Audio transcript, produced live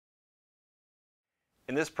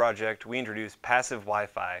In this project, we introduce passive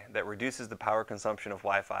Wi-Fi that reduces the power consumption of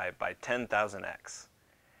Wi-Fi by 10,000x.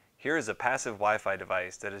 Here is a passive Wi-Fi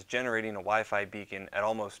device that is generating a Wi-Fi beacon at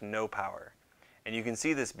almost no power, and you can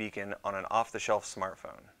see this beacon on an off-the-shelf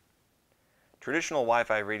smartphone. Traditional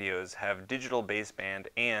Wi-Fi radios have digital baseband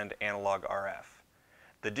and analog RF.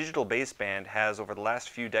 The digital baseband has, over the last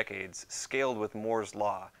few decades, scaled with Moore's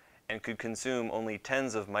law and could consume only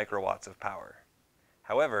tens of microwatts of power.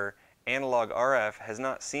 However, analog RF has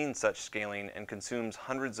not seen such scaling and consumes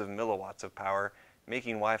hundreds of milliwatts of power,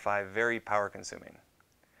 making Wi-Fi very power-consuming.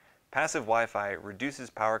 Passive Wi-Fi reduces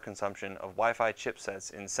power consumption of Wi-Fi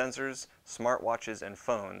chipsets in sensors, smartwatches, and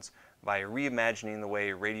phones by reimagining the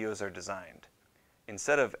way radios are designed.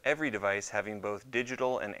 Instead of every device having both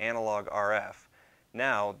digital and analog RF,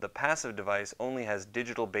 now the passive device only has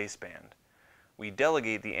digital baseband. We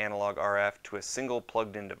delegate the analog RF to a single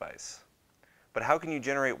plugged-in device. But how can you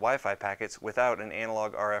generate Wi-Fi packets without an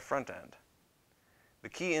analog RF front end? The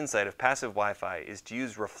key insight of passive Wi-Fi is to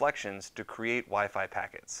use reflections to create Wi-Fi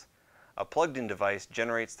packets. A plugged-in device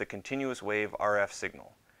generates the continuous wave RF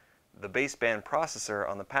signal. The baseband processor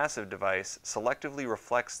on the passive device selectively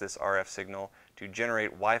reflects this RF signal to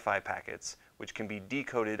generate Wi-Fi packets, which can be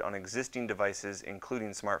decoded on existing devices,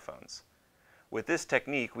 including smartphones. With this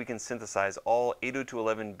technique, we can synthesize all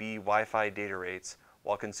 802.11b Wi-Fi data rates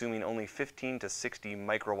while consuming only 15 to 60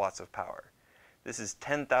 microwatts of power. This is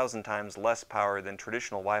 10,000 times less power than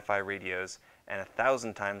traditional Wi-Fi radios and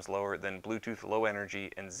 1,000 times lower than Bluetooth Low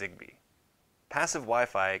Energy and Zigbee. Passive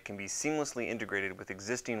Wi-Fi can be seamlessly integrated with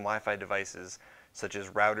existing Wi-Fi devices such as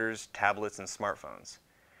routers, tablets, and smartphones.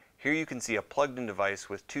 Here you can see a plugged-in device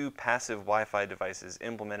with two passive Wi-Fi devices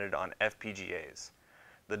implemented on FPGAs.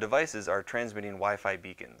 The devices are transmitting Wi-Fi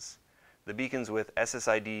beacons. The beacons with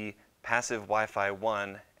SSID Passive Wi-Fi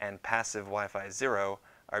 1 and Passive Wi-Fi 0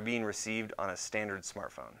 are being received on a standard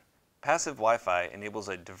smartphone. Passive Wi-Fi enables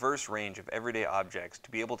a diverse range of everyday objects to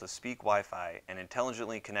be able to speak Wi-Fi and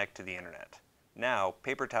intelligently connect to the internet. Now,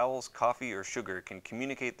 paper towels, coffee, or sugar can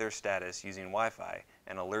communicate their status using Wi-Fi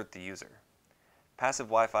and alert the user. Passive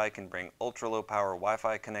Wi-Fi can bring ultra-low power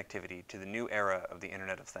Wi-Fi connectivity to the new era of the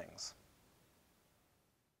Internet of Things.